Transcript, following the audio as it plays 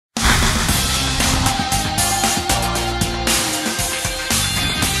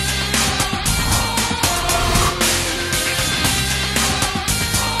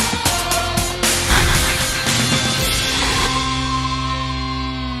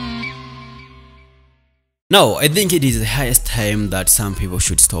Now, I think it is the highest time that some people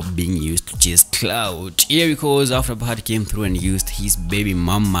should stop being used to chase clout. Yeah, because after Bahati came through and used his baby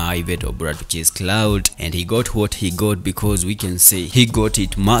mama Yvette Obura to chase clout, and he got what he got because we can say he got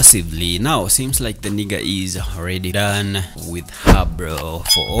it massively. Now, seems like the nigga is already done with her, bro.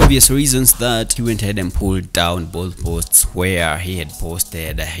 For obvious reasons that he went ahead and pulled down both posts where he had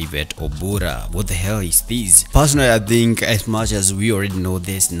posted Yvette Obura. What the hell is this? Personally, I think as much as we already know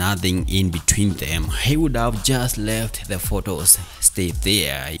there's nothing in between them, he would have just left the photos stay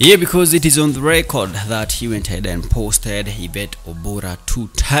there. Yeah, because it is on the record that he went ahead and posted Yvette Obura 2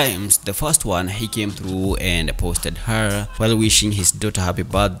 times. The first one, he came through and posted her while wishing his daughter happy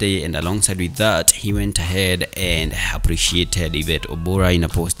birthday, and alongside with that, he went ahead and appreciated Yvette Obura in a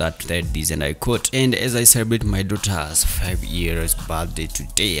post that said this, and I quote, "And as I celebrate my daughter's 5 years birthday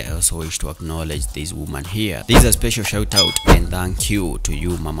today, I also wish to acknowledge this woman here. This is a special shout out and thank you to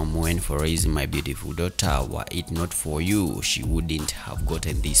you, Mama Mueni, for raising my beautiful daughter. Were it not for you, she wouldn't have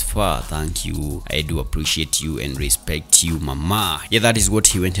gotten this far. Thank you. I do appreciate you and respect you, Mama." Yeah, that is what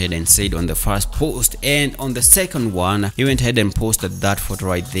he went ahead and said on the first post. And on the second one, he went ahead and posted that photo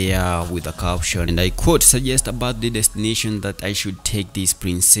right there with a caption, and I quote, "Suggest a birthday destination that I should take this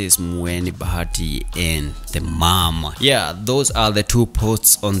Princess Mueni, Bahati, and the mom." Yeah, those are the 2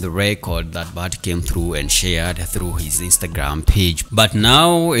 posts on the record that Bahati came through and shared through his Instagram page. But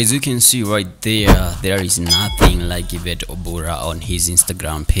now, as you can see right there, there is nothing like Yvette Obura on his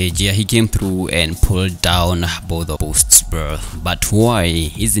Instagram page. Yeah, he came through and pulled down both the posts, bro. But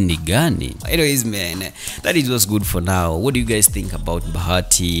why? Isn't he gani? Anyways, man, that is what's good for now. What do you guys think about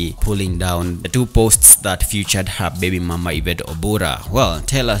Bahati pulling down the 2 posts that featured her baby mama Yvette Obura? Well,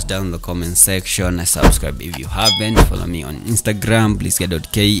 tell us down in the comment section. Subscribe if you haven't. Follow me on Instagram,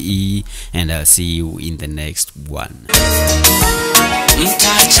 blissguy.ke, and I'll see you in the next one.